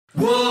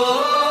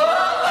Whoa!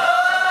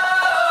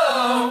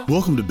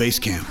 Welcome to Base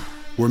Camp,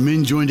 where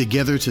men join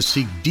together to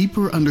seek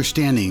deeper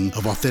understanding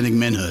of authentic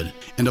manhood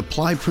and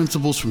apply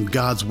principles from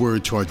God's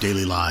Word to our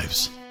daily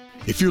lives.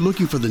 If you're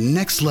looking for the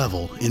next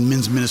level in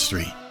men's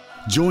ministry,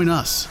 join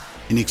us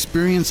and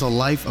experience a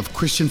life of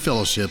Christian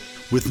fellowship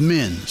with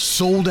men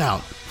sold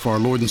out for our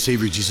Lord and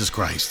Savior Jesus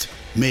Christ.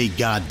 May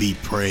God be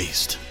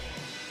praised.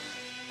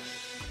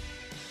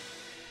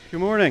 Good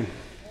morning.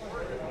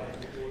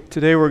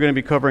 Today we're going to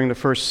be covering the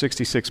first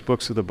 66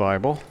 books of the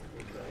Bible.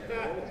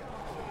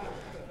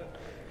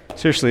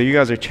 Seriously, you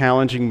guys are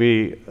challenging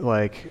me.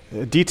 Like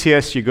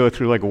DTS, you go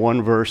through like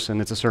one verse and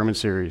it's a sermon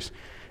series.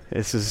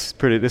 This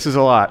is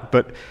a lot,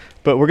 but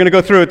we're going to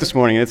go through it this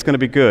morning and it's going to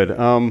be good.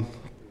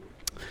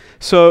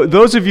 So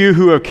those of you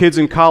who have kids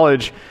in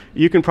college,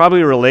 you can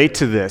probably relate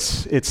to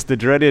this. It's the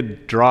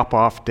dreaded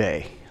drop-off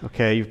day.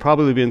 Okay, you've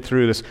probably been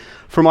through this.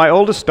 For my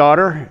oldest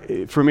daughter,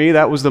 for me,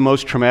 that was the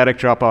most traumatic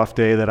drop-off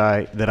day that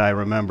I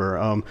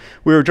remember.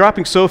 We were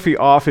dropping Sophie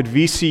off at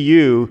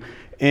VCU,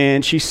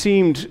 and she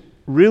seemed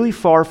really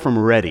far from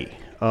ready.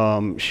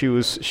 She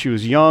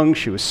was young,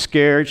 she was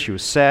scared, she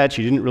was sad,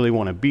 she didn't really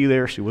want to be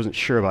there, she wasn't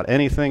sure about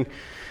anything.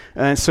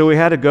 And so we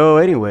had to go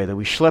anyway.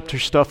 We schlepped her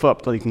stuff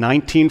up like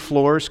 19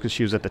 floors because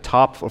she was at the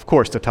top, of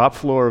course, the top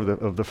floor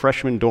of the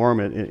freshman dorm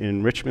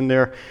in Richmond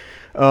there.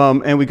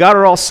 And we got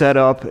her all set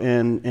up,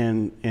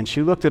 and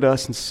she looked at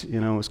us and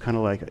it was kind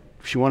of like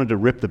she wanted to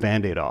rip the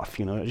Band-Aid off.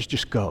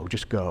 Just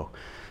go.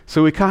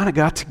 So we kind of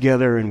got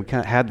together and we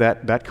kind of had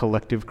that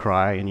collective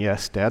cry, and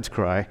yes, Dad's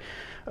cry.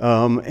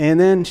 And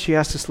then she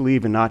asked us to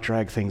leave and not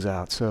drag things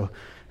out. So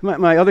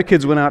my other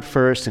kids went out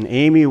first, and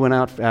Amy went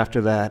out after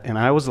that, and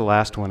I was the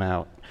last one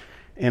out.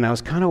 And I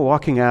was kind of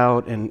walking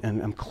out, and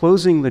I'm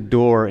closing the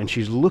door, and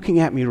she's looking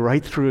at me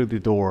right through the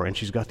door, and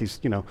she's got these,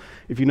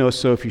 if you know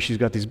Sophie, she's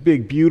got these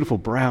big, beautiful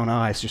brown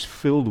eyes just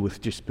filled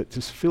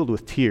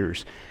with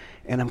tears.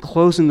 And I'm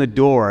closing the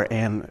door,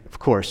 and of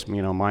course,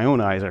 my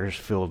own eyes are just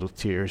filled with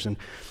tears. And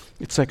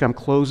it's like I'm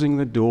closing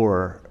the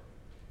door,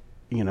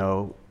 in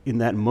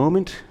that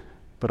moment,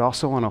 but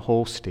also on a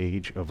whole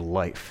stage of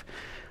life.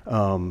 I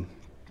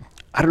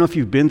don't know if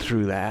you've been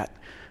through that,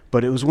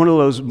 but it was one of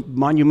those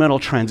monumental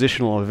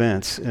transitional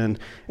events. And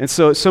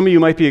so some of you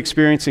might be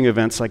experiencing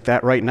events like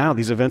that right now,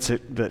 these events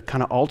that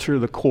kind of alter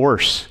the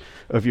course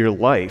of your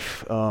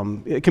life.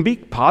 It can be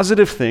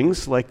positive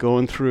things like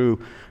going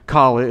through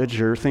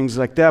college or things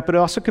like that, but it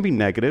also can be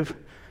negative.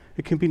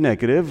 It can be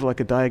negative,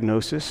 like a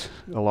diagnosis,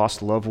 a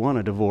lost loved one,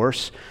 a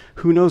divorce.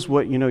 Who knows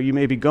what you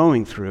may be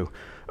going through.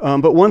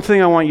 But one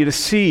thing I want you to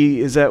see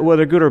is that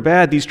whether good or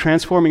bad, these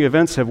transforming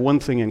events have one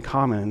thing in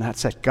common, and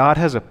that's that God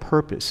has a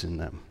purpose in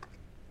them.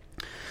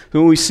 So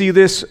when we see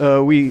this,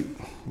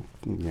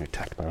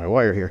 attacked by my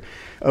wire here.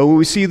 When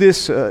we see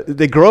this,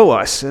 they grow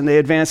us and they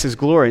advance His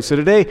glory. So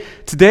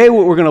today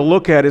what we're going to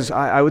look at is,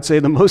 I would say,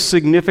 the most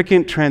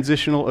significant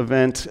transitional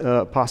event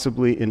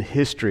possibly in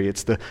history.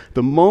 It's the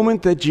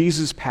moment that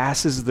Jesus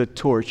passes the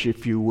torch,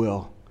 if you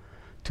will,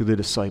 to the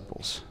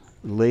disciples,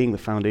 laying the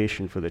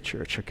foundation for the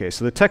church. Okay,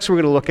 so the text we're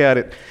going to look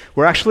at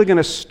we're actually going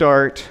to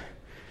start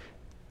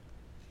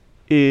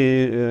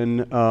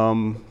in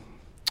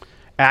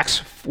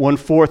Acts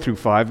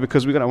 1:4-5,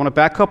 because I want to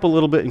back up a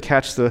little bit and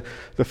catch the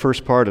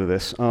first part of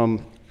this. And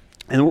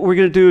what we're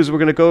going to do is we're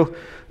going to go,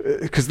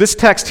 because this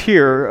text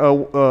here,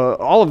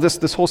 all of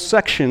this whole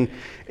section,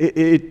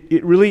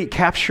 it really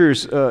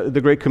captures the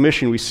Great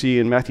Commission we see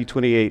in Matthew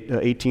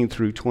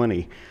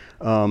 28:18-20,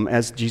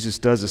 as Jesus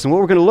does this. And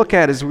what we're going to look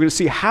at is we're going to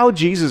see how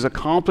Jesus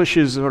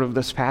accomplishes sort of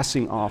this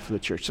passing off of the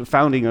church, the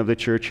founding of the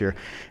church here.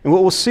 And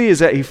what we'll see is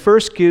that He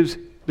first gives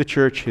the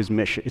church its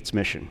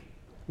mission,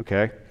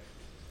 okay?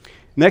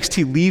 Next,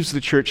 He leaves the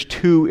church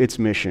to its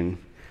mission.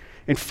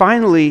 And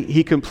finally,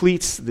 He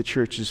completes the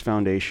church's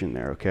foundation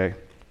there, okay?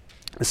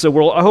 So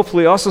we'll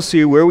hopefully also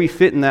see where we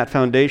fit in that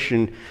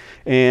foundation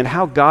and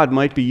how God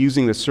might be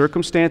using the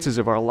circumstances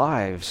of our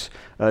lives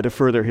to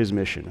further His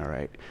mission, all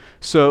right?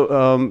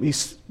 So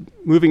he's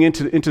moving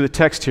into the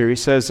text here. He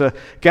says,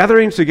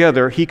 gathering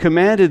together, He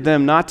commanded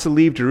them not to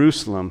leave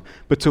Jerusalem,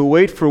 but to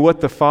wait for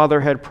what the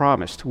Father had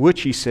promised,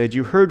 which, He said,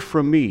 you heard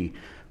from me.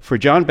 For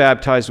John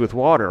baptized with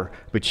water,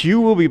 but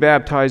you will be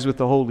baptized with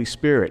the Holy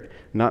Spirit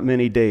not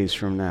many days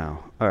from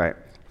now. All right.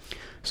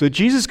 So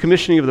Jesus'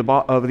 commissioning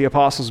of the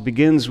apostles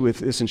begins with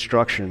this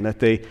instruction that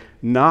they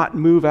not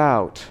move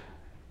out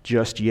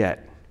just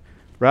yet.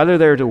 Rather,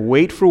 they're to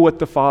wait for what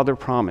the Father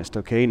promised,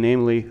 okay,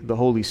 namely the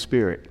Holy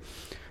Spirit.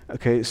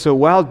 Okay, so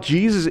while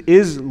Jesus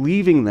is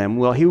leaving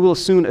them, He will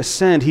soon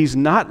ascend, He's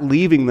not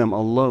leaving them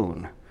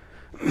alone.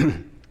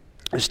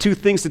 There's two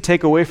things to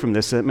take away from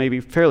this that may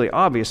be fairly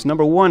obvious.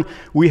 Number one,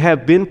 we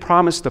have been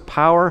promised the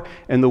power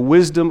and the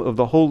wisdom of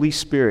the Holy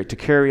Spirit to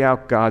carry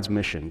out God's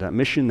mission, that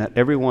mission that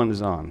everyone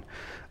is on.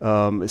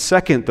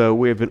 Second, though,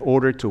 we have been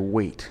ordered to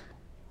wait.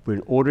 We're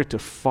in order to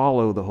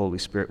follow the Holy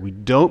Spirit. We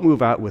don't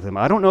move out with Him.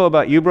 I don't know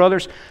about you,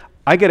 brothers.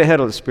 I get ahead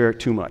of the Spirit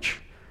too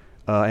much,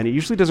 and it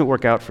usually doesn't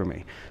work out for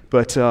me.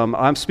 But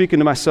I'm speaking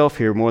to myself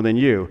here more than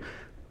you.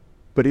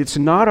 But it's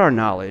not our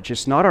knowledge,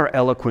 it's not our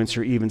eloquence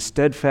or even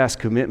steadfast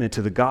commitment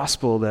to the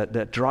gospel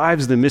that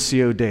drives the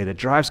Missio Dei, that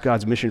drives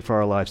God's mission for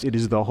our lives. It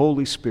is the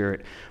Holy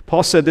Spirit.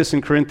 Paul said this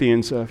in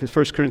Corinthians,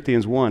 1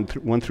 Corinthians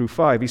 1 through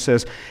 5. He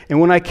says, "And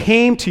when I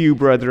came to you,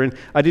 brethren,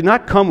 I did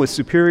not come with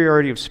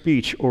superiority of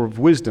speech or of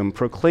wisdom,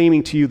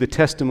 proclaiming to you the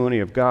testimony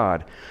of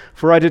God.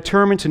 For I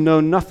determined to know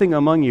nothing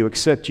among you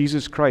except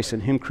Jesus Christ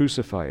and him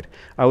crucified.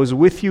 I was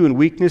with you in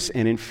weakness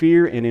and in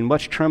fear and in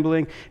much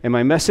trembling, and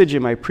my message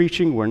and my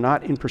preaching were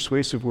not in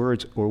persuasive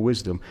words or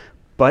wisdom,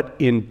 but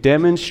in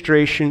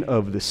demonstration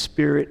of the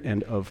Spirit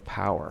and of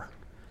power,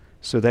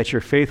 so that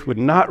your faith would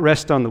not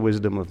rest on the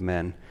wisdom of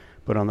men,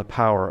 but on the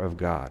power of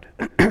God."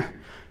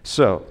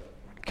 So,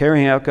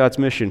 carrying out God's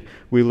mission,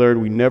 we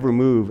learn we never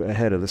move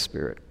ahead of the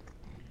Spirit.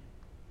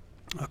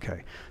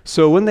 Okay,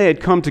 so when they had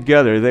come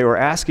together, they were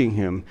asking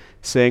him,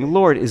 saying,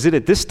 "Lord, is it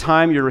at this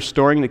time you're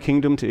restoring the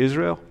kingdom to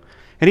Israel?"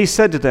 And he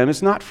said to them,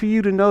 "It's not for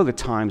you to know the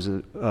times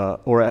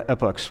or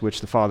epochs which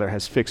the Father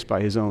has fixed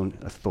by his own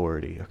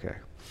authority." Okay,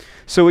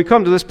 so we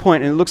come to this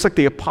point, and it looks like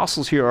the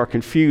apostles here are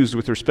confused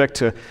with respect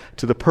to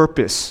the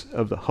purpose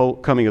of the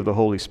coming of the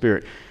Holy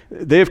Spirit.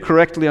 They have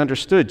correctly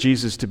understood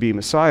Jesus to be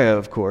Messiah,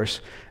 of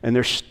course, and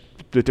they're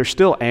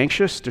still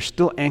anxious. They're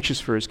still anxious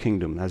for his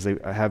kingdom, as they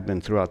have been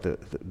throughout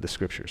the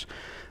scriptures.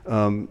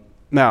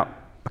 Now,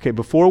 okay,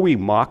 before we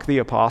mock the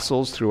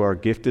apostles through our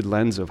gifted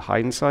lens of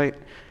hindsight,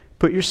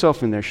 put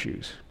yourself in their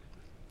shoes.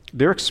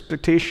 Their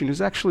expectation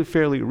is actually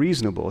fairly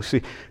reasonable.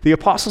 See, the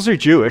apostles are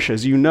Jewish,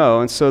 as you know,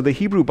 and so the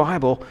Hebrew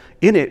Bible,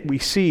 in it we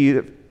see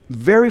that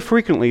very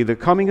frequently the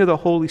coming of the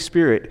Holy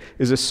Spirit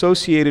is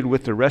associated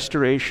with the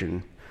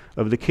restoration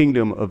of the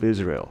kingdom of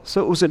Israel.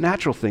 So it was a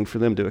natural thing for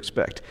them to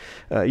expect.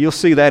 You'll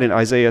see that in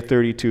Isaiah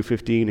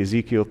 32:15,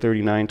 Ezekiel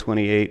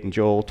 39:28, and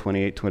Joel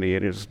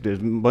 28:28. There's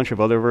a bunch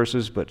of other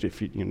verses, but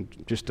if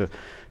just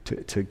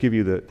to give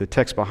you the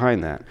text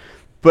behind that.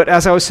 But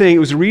as I was saying, it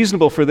was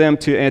reasonable for them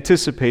to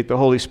anticipate the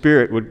Holy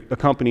Spirit would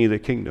accompany the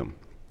kingdom.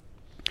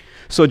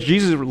 So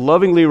Jesus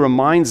lovingly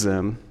reminds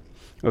them,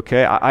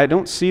 okay, I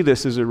don't see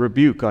this as a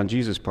rebuke on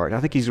Jesus' part. I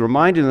think he's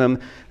reminding them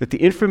that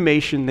the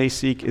information they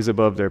seek is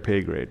above their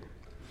pay grade.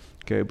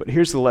 Okay, but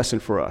here's the lesson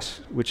for us,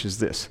 which is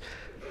this.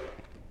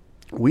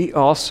 We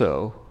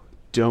also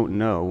don't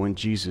know when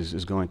Jesus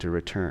is going to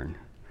return.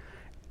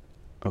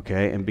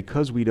 Okay, and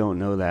because we don't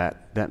know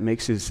that, that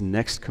makes his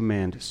next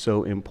command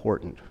so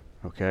important.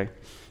 Okay,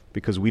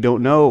 because we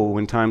don't know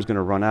when time's going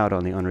to run out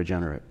on the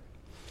unregenerate.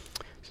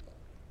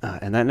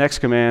 And that next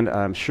command,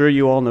 I'm sure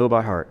you all know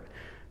by heart.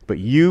 But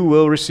you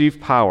will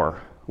receive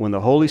power when the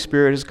Holy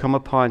Spirit has come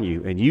upon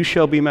you, and you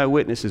shall be my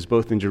witnesses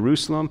both in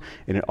Jerusalem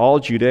and in all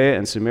Judea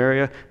and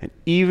Samaria, and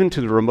even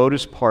to the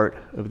remotest part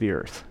of the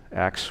earth.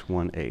 Acts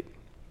 1:8.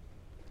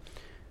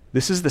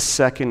 This is the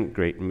second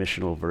great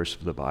missional verse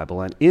of the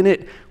Bible, and in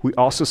it we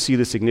also see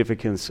the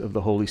significance of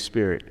the Holy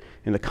Spirit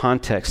in the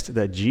context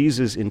that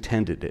Jesus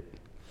intended it.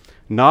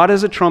 Not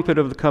as a trumpet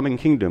of the coming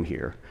kingdom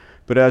here,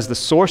 but as the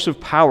source of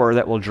power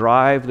that will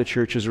drive the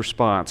church's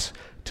response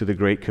to the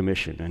Great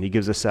Commission. And he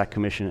gives us that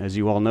commission, as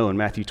you all know, in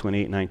Matthew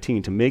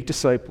 28:19, to make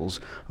disciples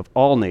of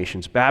all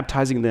nations,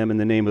 baptizing them in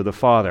the name of the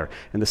Father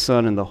and the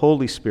Son and the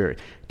Holy Spirit,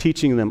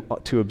 teaching them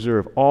to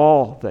observe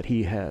all that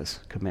he has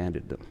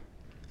commanded them.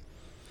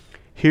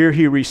 Here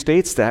he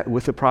restates that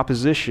with the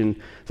proposition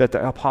that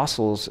the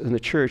apostles and the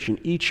church and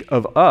each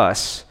of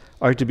us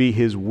are to be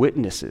his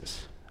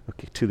witnesses,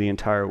 okay, to the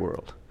entire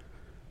world.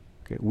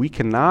 Okay, we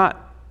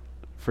cannot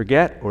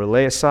forget or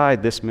lay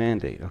aside this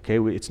mandate. Okay,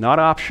 it's not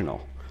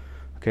optional.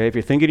 Okay, if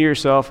you're thinking to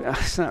yourself,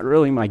 it's not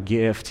really my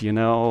gift,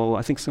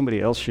 I think somebody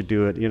else should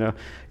do it,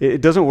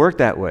 it doesn't work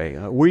that way.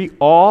 We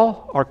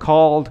all are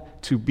called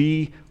to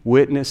be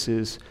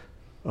witnesses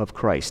of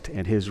Christ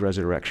and his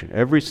resurrection,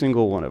 every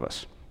single one of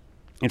us.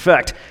 In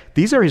fact,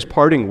 these are his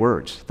parting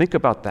words. Think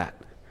about that.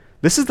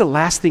 This is the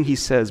last thing he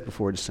says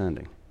before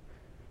descending.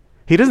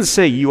 He doesn't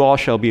say, you all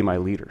shall be my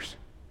leaders.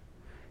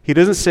 He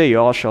doesn't say, you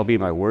all shall be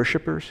my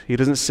worshipers. He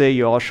doesn't say,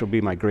 you all shall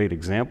be my great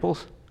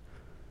examples.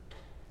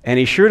 And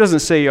he sure doesn't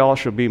say, you all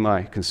shall be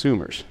my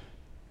consumers.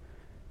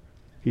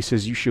 He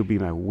says, you shall be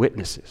my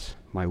witnesses,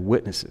 my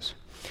witnesses.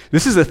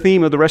 This is the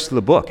theme of the rest of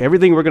the book.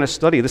 Everything we're going to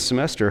study this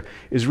semester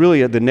is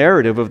really the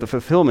narrative of the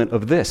fulfillment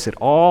of this. It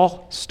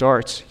all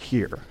starts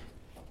here.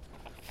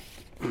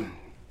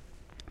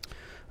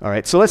 All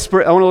right, so I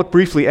want to look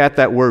briefly at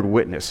that word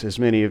witness. As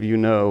many of you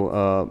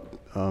know,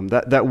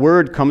 that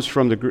word comes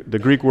from the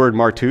Greek word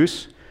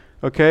martus,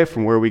 okay,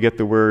 from where we get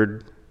the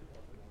word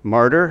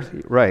martyr,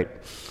 right.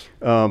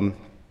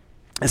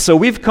 And so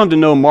we've come to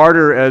know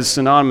martyr as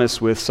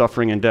synonymous with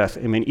suffering and death.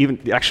 I mean,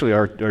 even actually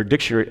our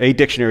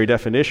dictionary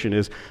definition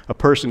is a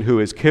person who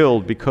is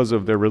killed because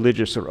of their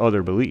religious or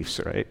other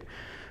beliefs, right?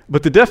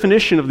 But the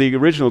definition of the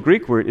original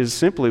Greek word is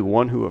simply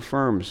one who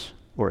affirms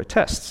or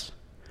attests.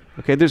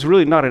 Okay, there's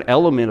really not an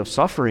element of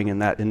suffering in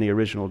the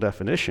original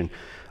definition.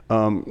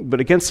 But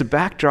against the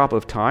backdrop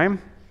of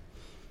time,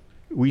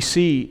 we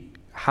see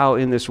how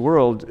in this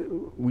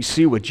world, we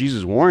see what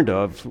Jesus warned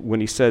of when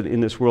he said,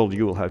 in this world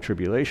you will have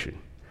tribulation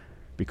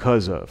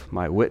because of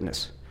my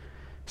witness.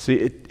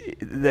 See,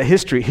 the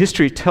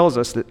history tells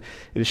us that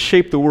it has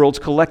shaped the world's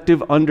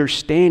collective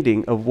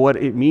understanding of what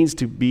it means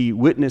to be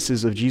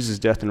witnesses of Jesus'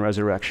 death and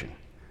resurrection.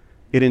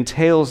 It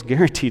entails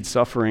guaranteed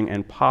suffering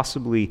and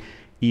possibly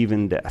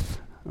even death.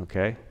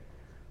 Okay?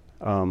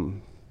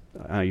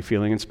 Are you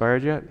feeling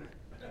inspired yet?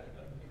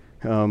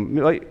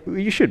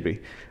 You should be.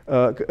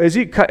 As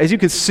you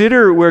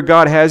consider where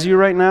God has you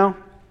right now,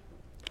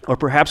 or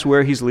perhaps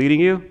where He's leading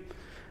you,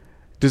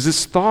 does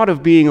this thought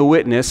of being a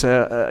witness,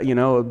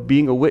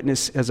 being a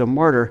witness as a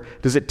martyr,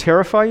 does it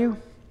terrify you?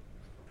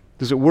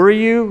 Does it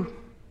worry you?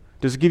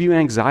 Does it give you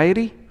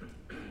anxiety?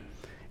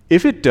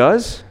 If it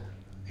does,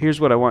 here's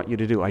what I want you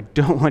to do. I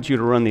don't want you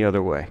to run the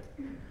other way.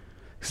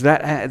 Because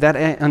that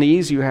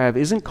unease you have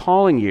isn't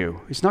calling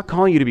you. It's not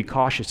calling you to be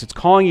cautious. It's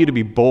calling you to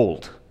be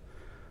bold.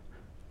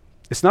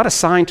 It's not a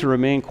sign to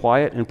remain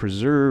quiet and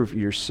preserve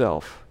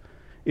yourself.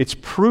 It's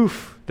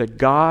proof that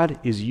God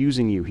is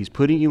using you. He's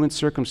putting you in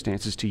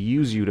circumstances to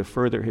use you to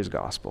further His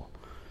gospel.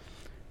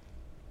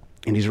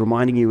 And He's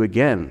reminding you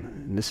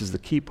again, and this is the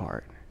key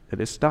part,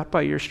 that it's not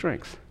by your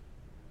strength,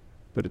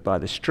 but it's by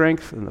the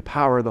strength and the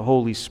power of the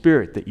Holy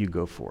Spirit that you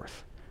go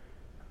forth.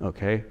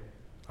 Okay?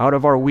 Out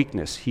of our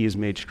weakness, He is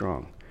made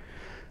strong.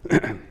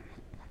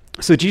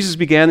 So Jesus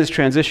began this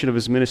transition of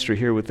His ministry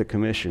here with the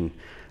commission.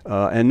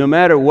 And no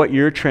matter what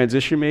your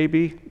transition may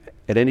be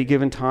at any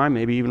given time,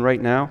 maybe even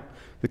right now,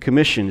 the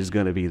commission is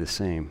going to be the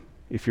same.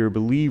 If you're a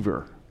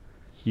believer,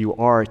 you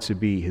are to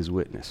be His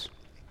witness.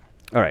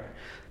 All right,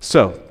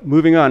 so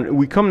moving on.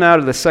 We come now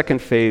to the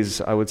second phase,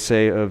 I would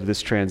say, of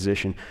this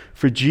transition.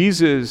 For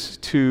Jesus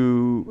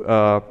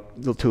to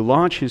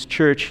launch His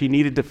church, He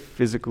needed to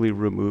physically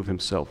remove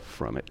Himself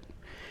from it.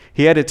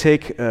 He had to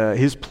take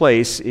His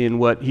place in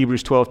what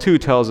Hebrews 12:2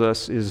 tells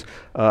us is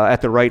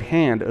at the right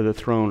hand of the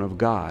throne of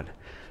God.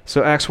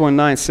 So Acts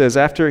 1:9 says,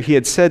 after He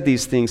had said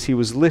these things, He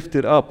was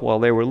lifted up while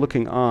they were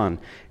looking on,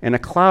 and a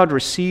cloud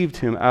received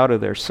Him out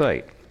of their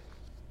sight.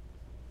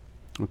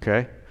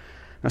 Okay?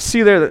 Now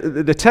see there,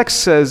 the text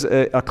says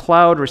a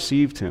cloud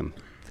received Him.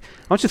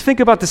 I want you to think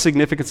about the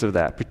significance of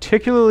that,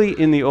 particularly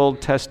in the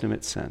Old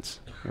Testament sense.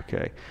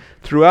 Okay?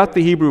 Throughout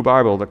the Hebrew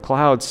Bible, the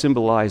cloud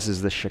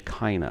symbolizes the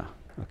Shekinah.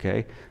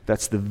 Okay?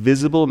 That's the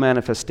visible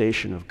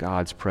manifestation of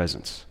God's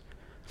presence.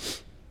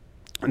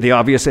 The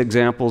obvious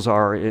examples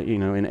are,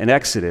 in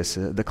Exodus,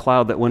 the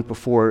cloud that went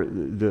before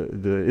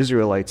the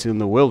Israelites in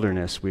the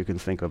wilderness. We can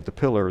think of the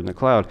pillar and the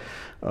cloud.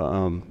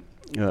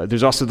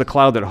 There's also the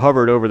cloud that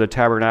hovered over the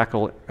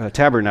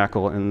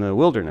tabernacle in the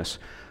wilderness.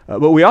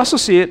 But we also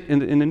see it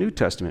in the New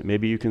Testament.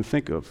 Maybe you can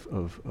think of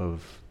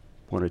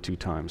one or two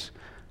times.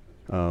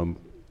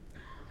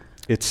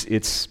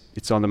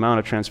 It's on the Mount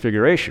of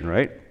Transfiguration,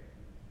 right?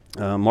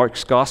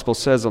 Mark's gospel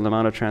says on the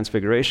Mount of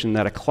Transfiguration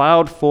that a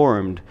cloud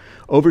formed,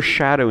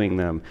 overshadowing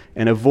them,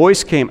 and a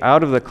voice came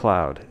out of the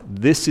cloud.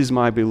 This is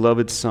my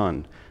beloved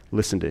Son.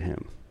 Listen to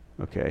Him.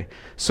 Okay?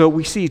 So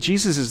we see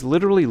Jesus is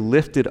literally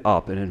lifted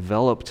up and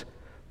enveloped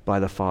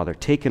by the Father,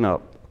 taken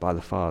up by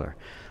the Father.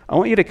 I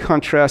want you to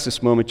contrast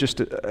this moment,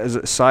 just as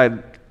a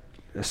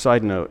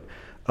side note,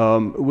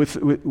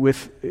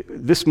 with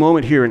this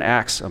moment here in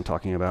Acts I'm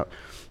talking about,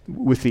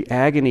 with the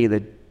agony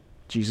that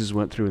Jesus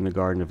went through in the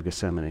Garden of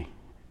Gethsemane.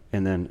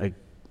 And then,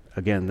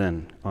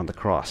 again, on the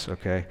cross,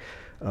 okay?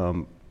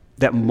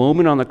 That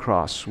moment on the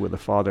cross where the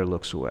Father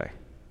looks away.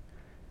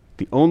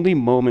 The only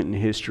moment in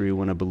history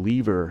when a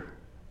believer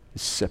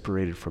is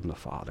separated from the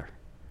Father.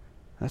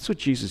 That's what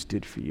Jesus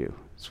did for you.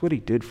 That's what He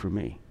did for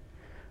me.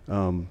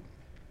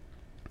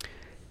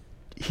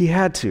 He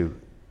had to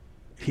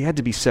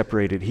be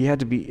separated.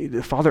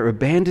 The Father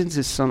abandons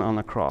His Son on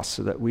the cross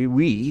so that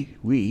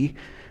we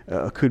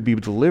could be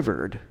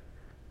delivered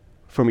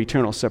from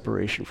eternal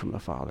separation from the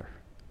Father.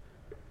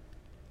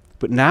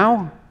 But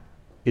now,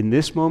 in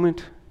this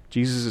moment,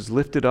 Jesus is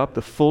lifted up,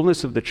 the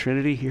fullness of the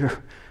Trinity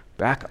here,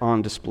 back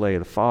on display.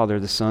 The Father,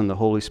 the Son, the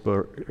Holy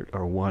Spirit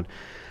are one.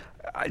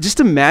 Just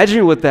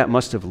imagine what that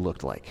must have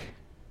looked like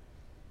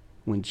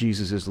when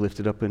Jesus is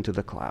lifted up into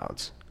the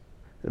clouds.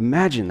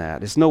 Imagine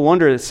that. It's no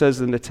wonder it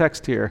says in the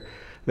text here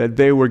that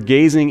they were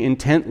gazing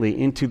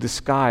intently into the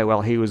sky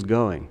while He was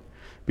going.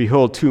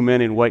 Behold, 2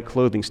 men in white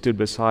clothing stood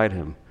beside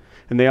Him.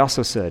 And they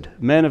also said,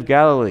 Men of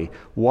Galilee,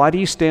 why do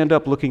you stand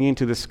up looking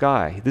into the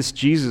sky? This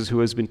Jesus who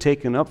has been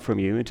taken up from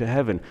you into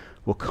heaven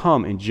will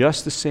come in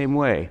just the same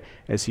way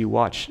as you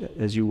watched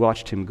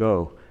Him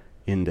go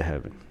into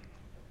heaven.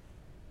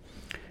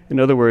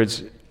 In other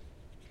words,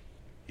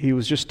 He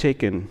was just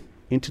taken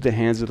into the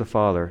hands of the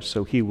Father,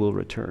 so He will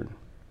return.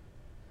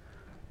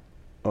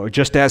 Or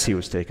just as He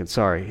was taken,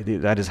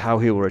 that is how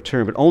He will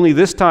return. But only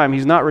this time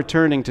He's not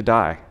returning to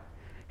die.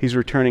 He's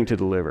returning to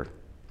deliver.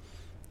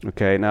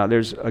 Okay, now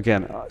there's,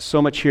 again,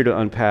 so much here to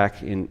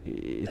unpack.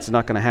 It's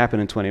not going to happen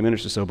in 20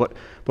 minutes or so, but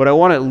I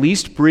want to at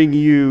least bring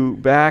you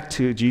back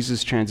to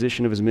Jesus'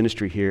 transition of His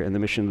ministry here and the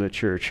mission of the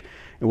church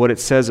and what it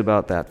says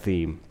about that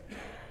theme.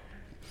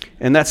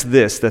 And that's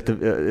this,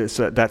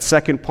 that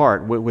second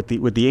part, what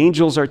the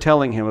angels are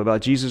telling him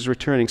about Jesus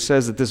returning,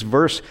 says that this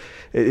verse,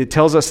 it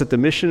tells us that the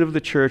mission of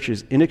the church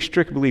is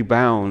inextricably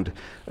bound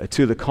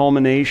to the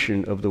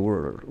culmination of the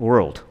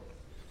world.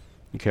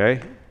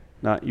 Okay?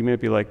 Now, you may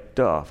be like,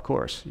 duh, of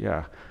course,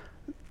 yeah.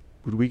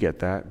 Would we get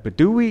that? But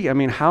do we? I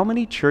mean, how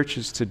many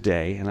churches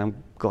today, and I'm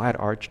glad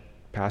our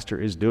pastor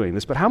is doing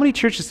this, but how many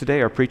churches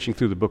today are preaching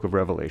through the book of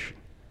Revelation?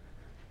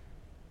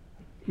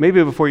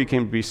 Maybe before you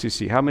came to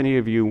BCC, how many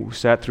of you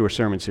sat through a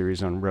sermon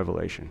series on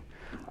Revelation?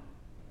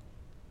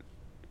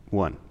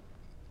 One.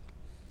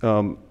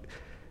 The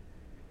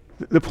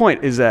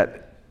point is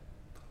that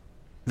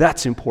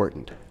that's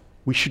important.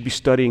 We should be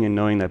studying and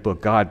knowing that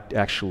book.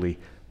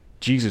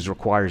 Jesus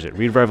requires it.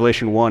 Read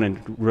Revelation 1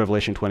 and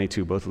Revelation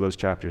 22, both of those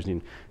chapters,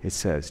 and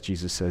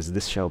Jesus says,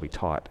 this shall be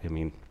taught. I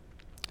mean,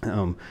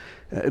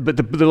 but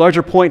the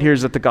larger point here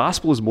is that the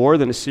gospel is more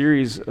than a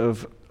series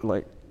of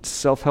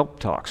self-help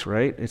talks,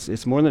 right?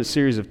 It's more than a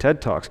series of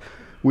TED Talks.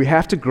 We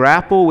have to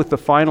grapple with the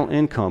final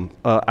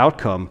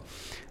outcome,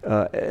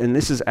 and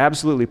this is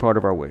absolutely part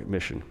of our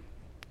mission.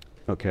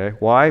 Okay,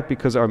 why?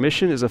 Because our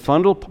mission is a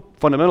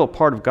fundamental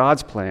part of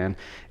God's plan,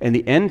 and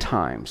the end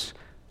times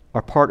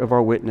are part of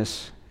our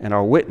witness, and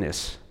our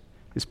witness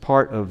is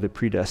part of the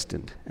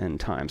predestined end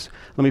times.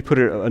 Let me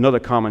another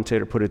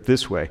commentator put it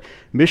this way.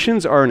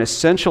 Missions are an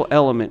essential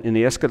element in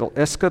the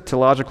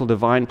eschatological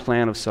divine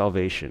plan of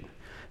salvation.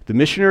 The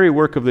missionary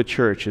work of the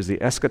church is the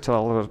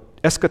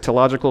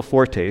eschatological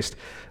foretaste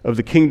of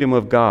the kingdom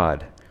of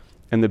God,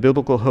 and the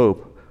biblical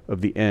hope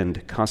of the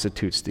end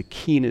constitutes the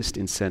keenest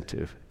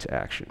incentive to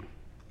action.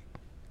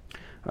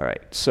 All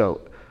right,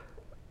 so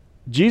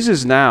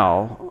Jesus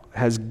now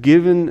has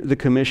given the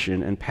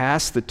commission and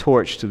passed the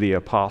torch to the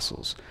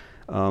apostles.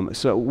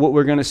 So what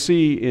we're going to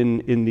see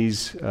in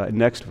these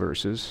next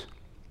verses,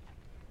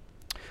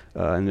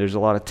 and there's a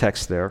lot of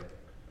text there,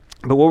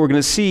 but what we're going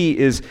to see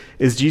is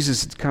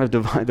Jesus kind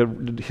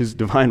of his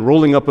divine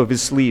rolling up of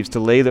his sleeves to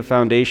lay the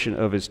foundation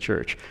of his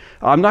church.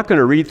 I'm not going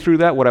to read through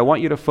that. What I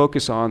want you to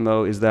focus on,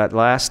 though, is that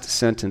last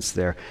sentence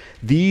there.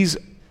 These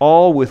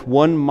all with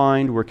one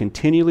mind were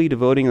continually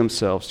devoting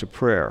themselves to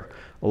prayer,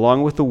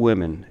 along with the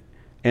women,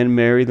 and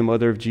Mary, the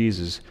mother of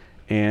Jesus,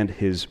 and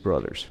his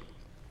brothers.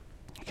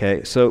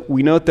 Okay, so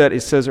we note that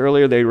it says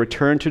earlier they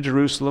returned to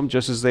Jerusalem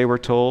just as they were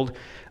told,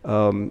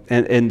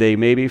 and they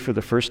maybe for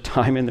the first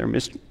time in their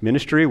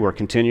ministry were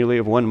continually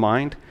of one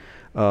mind,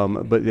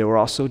 but they were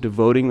also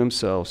devoting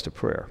themselves to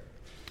prayer.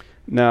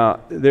 Now,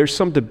 there's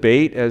some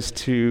debate as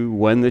to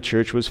when the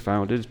church was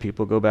founded.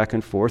 People go back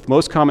and forth.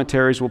 Most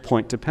commentaries will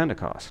point to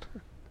Pentecost.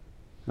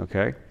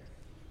 Okay?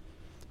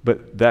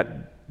 But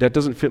that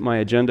doesn't fit my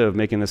agenda of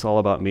making this all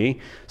about me,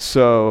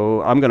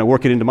 so I'm going to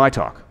work it into my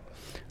talk.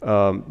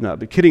 Now,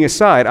 but kidding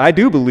aside, I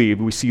do believe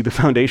we see the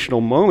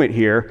foundational moment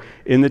here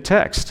in the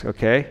text,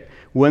 okay?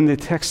 When the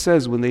text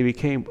says, when they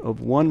became of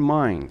one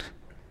mind.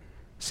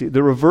 See,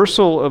 the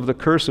reversal of the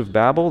curse of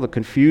Babel, the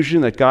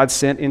confusion that God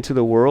sent into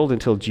the world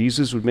until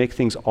Jesus would make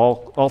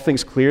all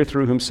things clear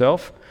through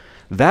himself,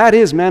 that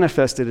is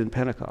manifested in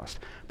Pentecost.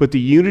 But the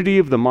unity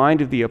of the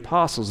mind of the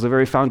apostles, the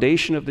very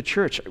foundation of the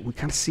church, we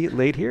kind of see it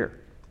laid here.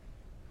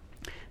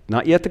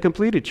 Not yet the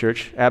completed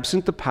church,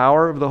 absent the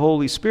power of the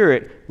Holy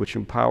Spirit, which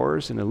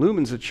empowers and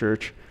illumines the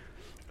church.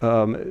 We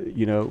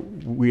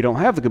don't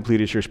have the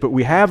completed church, but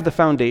we have the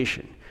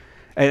foundation.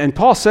 And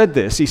Paul said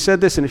this. He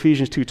said this in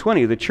Ephesians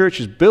 2:20. The church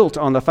is built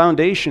on the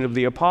foundation of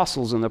the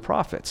apostles and the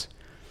prophets.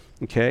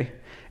 Okay?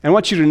 And I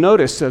want you to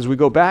notice as we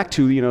go back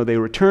to, they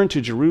returned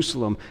to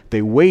Jerusalem,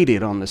 they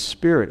waited on the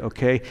Spirit,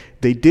 okay?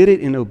 They did it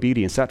in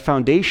obedience. That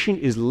foundation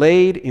is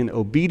laid in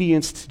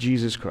obedience to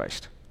Jesus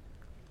Christ.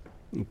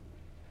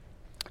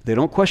 They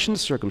don't question the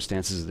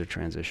circumstances of their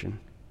transition.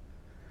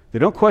 They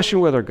don't question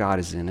whether God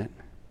is in it.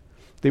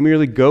 They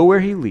merely go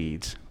where he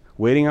leads,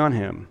 waiting on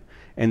him,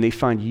 and they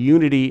find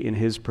unity in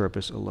his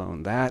purpose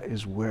alone. That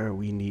is where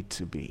we need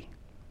to be.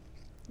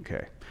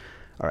 Okay.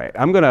 All right.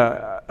 I'm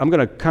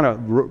gonna kind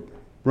of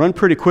run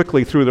pretty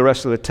quickly through the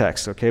rest of the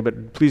text, okay?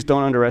 But please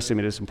don't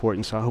underestimate its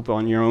importance. So I hope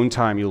on your own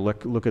time you'll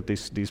look at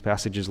these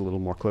passages a little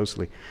more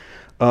closely.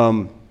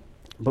 But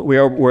we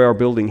are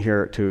building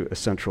here to a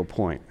central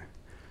point.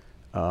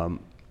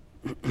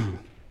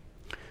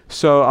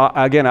 So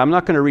again, I'm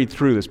not going to read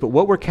through this, but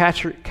what we're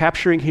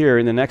capturing here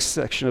in the next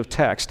section of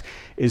text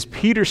is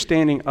Peter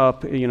standing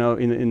up,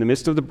 in the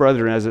midst of the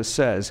brethren, as it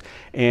says,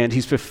 and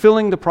he's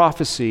fulfilling the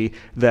prophecy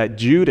that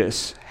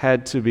Judas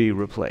had to be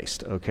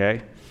replaced.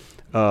 Okay,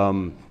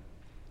 and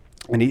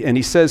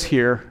he says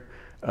here,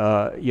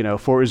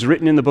 for it is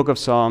written in the book of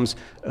Psalms,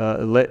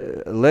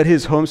 let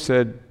his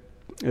homestead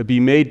be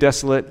made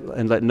desolate,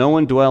 and let no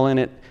one dwell in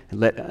it.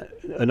 Let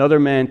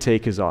another man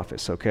take his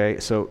office, okay?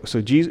 So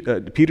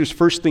Peter's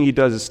first thing he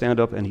does is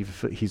stand up and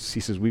he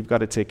says, we've got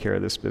to take care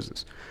of this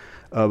business.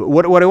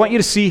 What I want you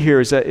to see here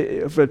is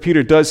that what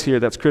Peter does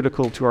here that's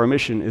critical to our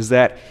mission is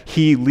that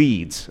he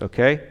leads,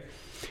 okay?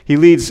 He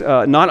leads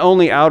not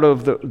only out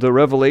of the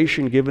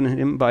revelation given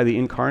him by the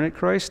incarnate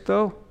Christ,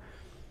 though,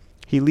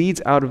 he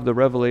leads out of the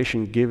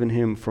revelation given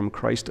him from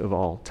Christ of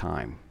all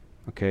time.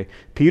 Okay?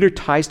 Peter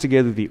ties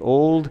together the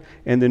old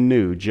and the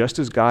new, just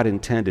as God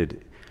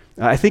intended.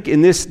 I think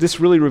in this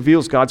really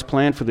reveals God's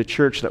plan for the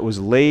church that was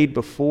laid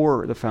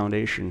before the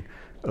foundation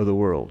of the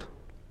world.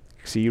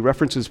 See, he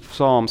references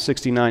Psalm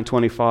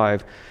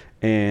 69:25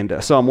 and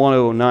Psalm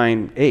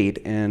 109:8,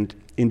 and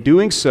in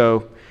doing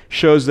so,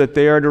 shows that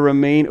they are to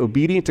remain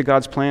obedient to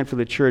God's plan for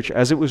the church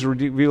as it was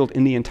revealed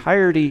in the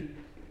entirety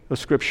of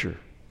Scripture.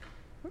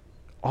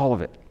 All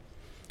of it.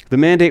 The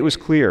mandate was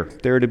clear.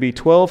 There are to be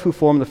 12 who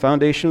form the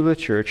foundation of the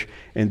church,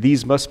 and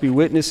these must be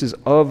witnesses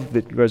of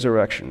the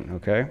resurrection,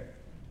 okay?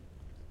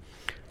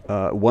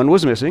 One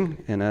was missing,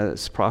 and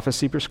as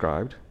prophecy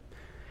prescribed,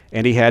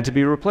 and he had to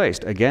be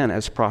replaced, again,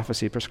 as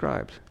prophecy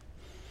prescribed.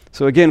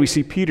 So again, we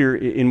see Peter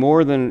in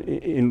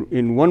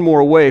one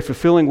more way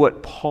fulfilling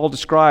what Paul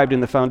described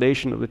in the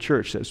foundation of the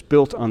church that's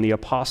built on the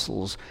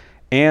apostles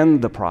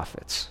and the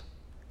prophets.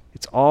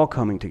 It's all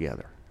coming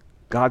together.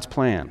 God's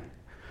plan.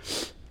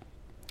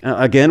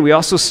 Again, we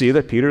also see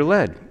that Peter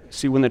led.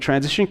 See, when the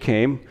transition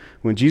came,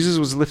 when Jesus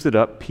was lifted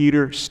up,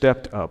 Peter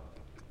stepped up.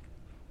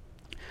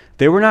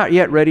 They were not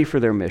yet ready for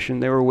their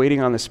mission. They were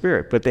waiting on the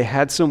Spirit, but they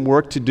had some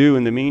work to do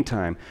in the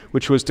meantime,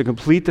 which was to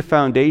complete the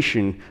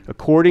foundation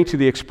according to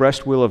the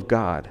expressed will of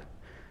God.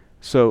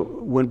 So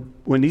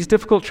when these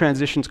difficult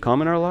transitions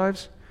come in our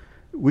lives,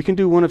 we can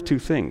do one of two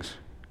things.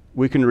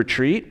 We can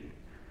retreat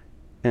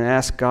and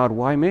ask God,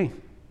 why me?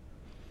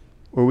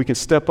 Or we can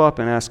step up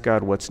and ask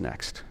God, what's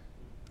next?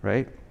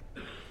 Right?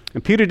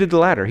 And Peter did the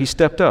latter. He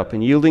stepped up,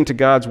 and yielding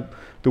to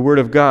the Word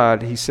of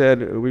God, he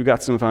said, we've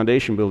got some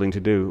foundation building to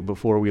do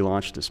before we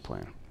launch this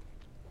plan.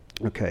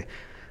 Okay.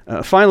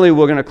 Finally,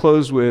 we're going to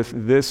close with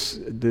this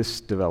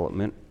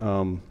development,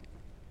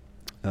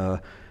 the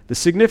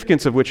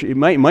significance of which it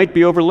might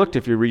be overlooked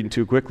if you're reading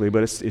too quickly,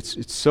 but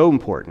it's so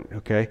important,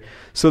 okay?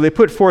 So they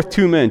put forth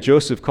two men,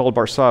 Joseph called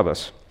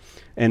Barsabbas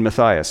and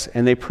Matthias,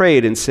 and they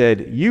prayed and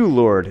said, you,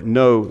 Lord,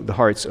 know the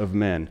hearts of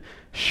men.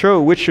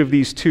 Show which of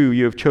these two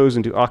you have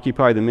chosen to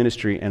occupy the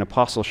ministry and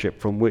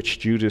apostleship from which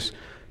Judas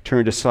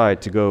turned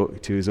aside to go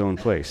to his own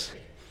place.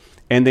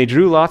 And they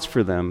drew lots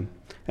for them,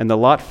 and the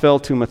lot fell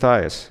to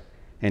Matthias,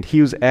 and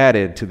he was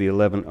added to the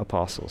 11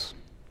 apostles.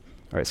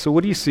 All right, so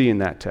what do you see in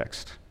that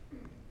text?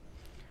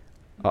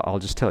 I'll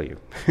just tell you.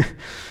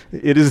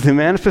 It is the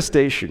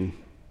manifestation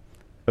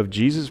of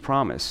Jesus'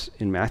 promise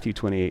in Matthew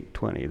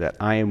 28:20 that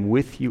I am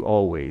with you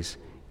always,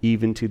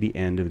 even to the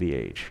end of the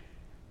age.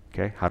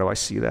 Okay, how do I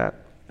see that?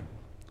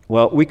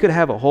 Well, we could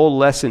have a whole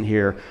lesson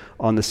here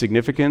on the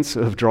significance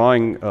of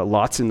drawing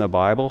lots in the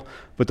Bible,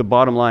 but the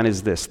bottom line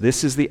is this.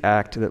 This is the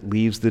act that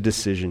leaves the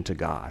decision to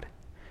God.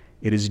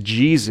 It is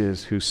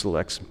Jesus who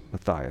selects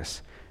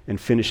Matthias and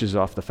finishes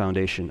off the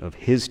foundation of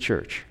his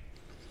church.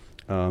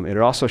 It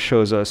also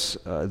shows us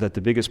that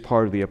the biggest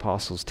part of the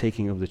apostles'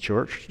 taking of the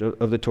torch,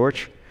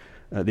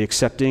 the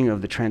accepting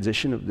of the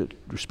transition of the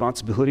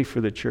responsibility for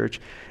the church,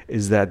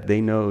 is that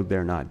they know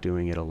they're not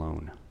doing it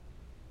alone,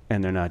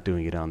 and they're not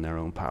doing it on their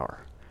own power.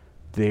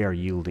 They are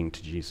yielding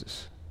to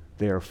Jesus.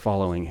 They are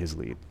following his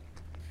lead.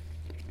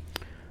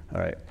 All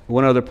right,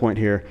 one other point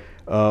here.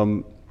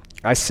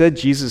 I said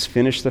Jesus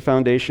finished the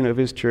foundation of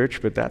his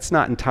church, but that's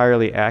not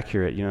entirely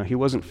accurate. You know, he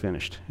wasn't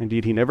finished.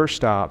 Indeed, he never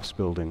stops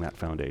building that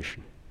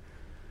foundation.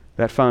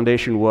 That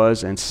foundation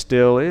was and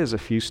still is a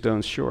few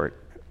stones short,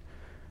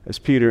 as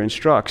Peter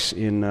instructs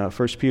in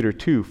 1 Peter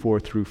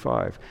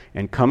 2:4-5.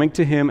 And coming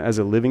to him as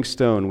a living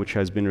stone, which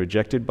has been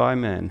rejected by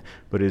men,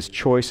 but is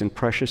choice and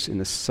precious in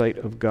the sight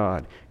of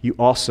God, you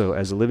also,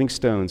 as living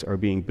stones, are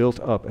being built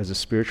up as a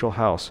spiritual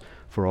house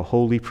for a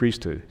holy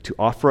priesthood, to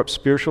offer up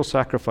spiritual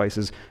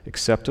sacrifices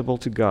acceptable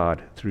to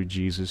God through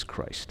Jesus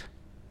Christ.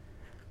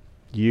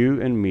 You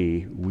and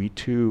me, we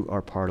too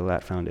are part of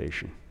that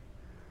foundation.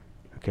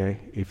 Okay?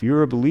 If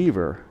you're a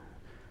believer,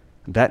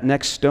 that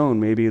next stone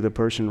may be the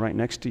person right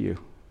next to you.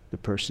 The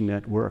person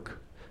at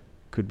work.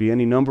 Could be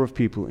any number of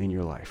people in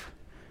your life.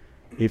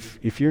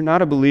 If you're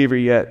not a believer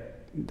yet,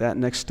 that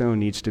next stone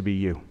needs to be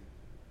you.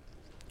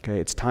 Okay,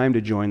 it's time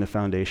to join the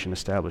foundation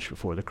established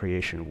before the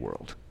creation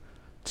world.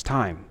 It's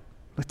time.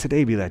 Let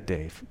today be that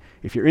day.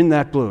 If you're in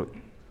that boat,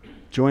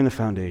 join the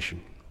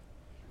foundation.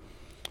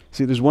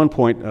 See, there's one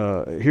point,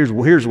 here's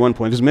one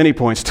point. There's many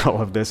points to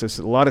all of this. It's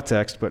a lot of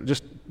text, but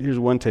just here's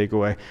one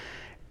takeaway.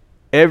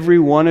 Every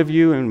one of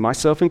you, and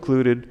myself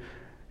included,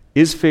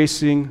 is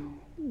facing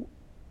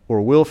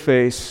or will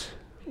face,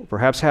 or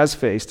perhaps has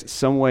faced,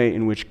 some way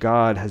in which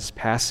God is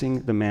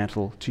passing the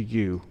mantle to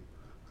you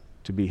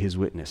to be his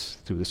witness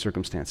through the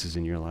circumstances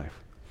in your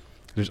life.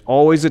 There's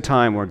always a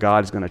time where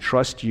God is going to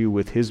trust you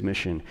with his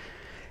mission.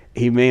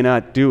 He may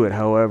not do it,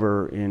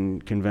 however,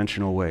 in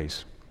conventional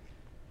ways.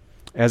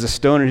 As a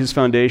stone in his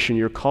foundation,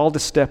 you're called to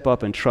step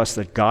up and trust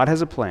that God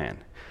has a plan.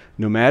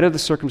 No matter the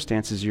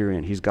circumstances you're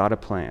in, he's got a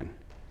plan.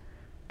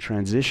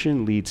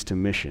 Transition leads to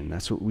mission.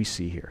 That's what we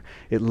see here.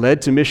 It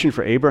led to mission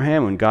for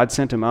Abraham when God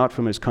sent him out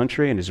from his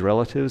country and his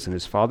relatives and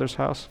his father's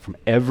house, from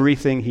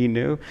everything he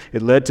knew.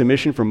 It led to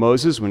mission for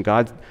Moses when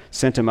God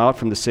sent him out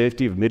from the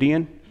safety of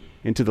Midian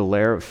into the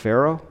lair of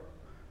Pharaoh.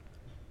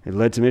 It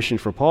led to mission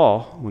for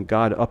Paul when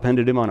God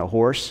upended him on a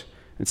horse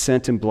and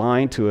sent him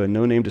blind to a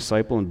no-name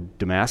disciple in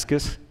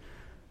Damascus.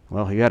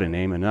 Well, he had a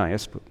name,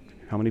 Ananias, but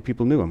how many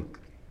people knew him?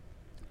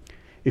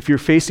 If you're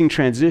facing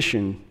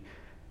transition,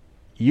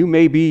 you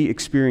may be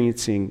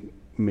experiencing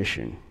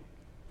mission.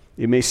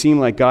 It may seem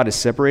like God is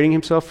separating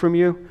himself from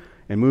you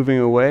and moving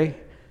away,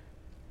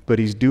 but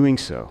he's doing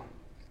so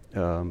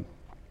to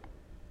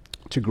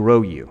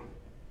grow you.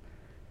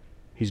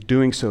 He's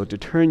doing so to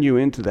turn you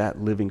into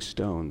that living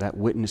stone, that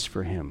witness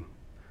for him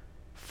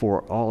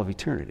for all of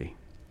eternity.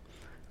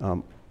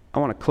 I'm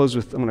going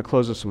to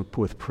close this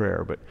with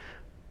prayer,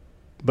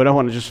 but I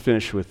want to just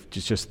finish with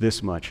just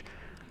this much.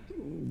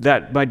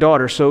 That my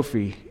daughter,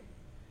 Sophie,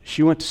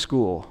 she went to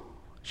school.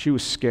 She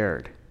was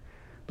scared.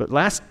 But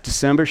last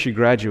December, she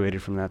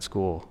graduated from that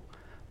school,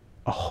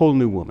 a whole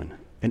new woman.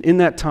 And in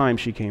that time,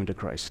 she came to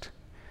Christ.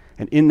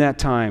 And in that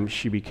time,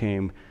 she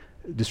became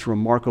this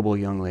remarkable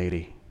young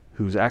lady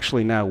who's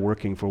actually now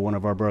working for one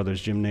of our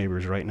brothers, Jim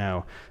Neighbors, right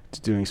now,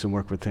 doing some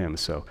work with him.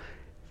 So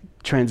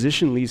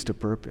transition leads to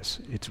purpose.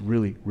 It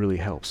really, really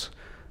helps.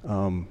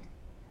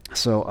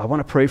 So I want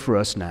to pray for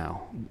us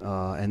now.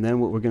 And then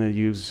what we're going to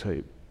use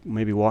is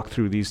maybe walk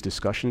through these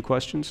discussion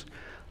questions.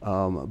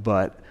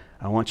 But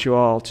I want you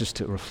all just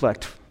to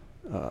reflect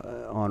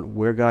on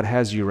where God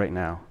has you right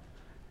now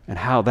and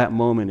how that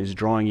moment is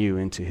drawing you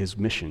into his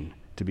mission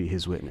to be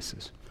his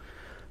witnesses.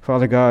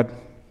 Father God,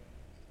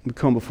 we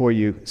come before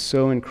you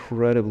so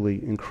incredibly,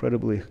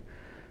 incredibly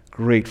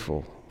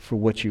grateful for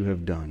what you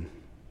have done.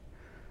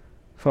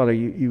 Father,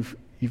 you've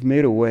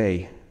made a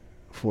way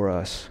for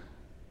us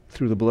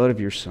through the blood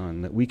of your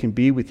Son that we can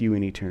be with you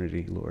in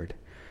eternity, Lord.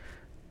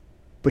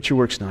 But your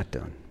work's not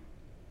done.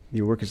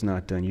 Your work is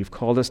not done. You've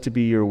called us to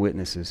be your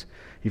witnesses.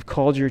 You've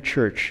called your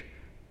church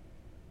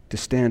to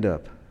stand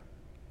up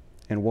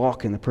and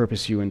walk in the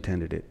purpose you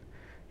intended it.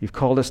 You've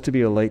called us to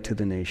be a light to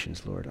the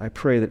nations, Lord. I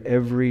pray that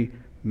every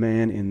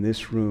man in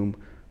this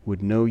room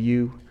would know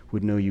you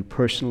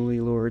personally,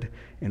 Lord,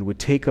 and would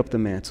take up the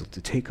mantle,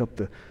 to take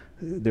up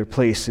their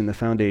place in the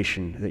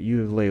foundation that you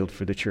have laid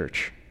for the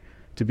church,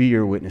 to be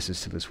your witnesses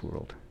to this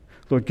world.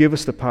 Lord, give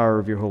us the power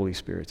of your Holy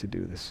Spirit to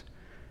do this.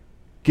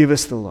 Give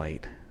us the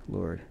light,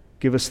 Lord.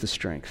 Give us the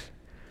strength.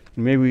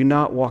 And may we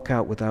not walk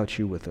out without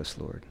you with us,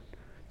 Lord.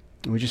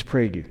 And we just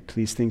pray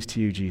these things to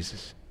you,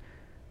 Jesus,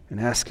 and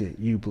ask that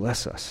you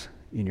bless us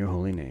in your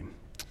holy name.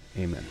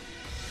 Amen.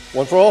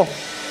 One for all.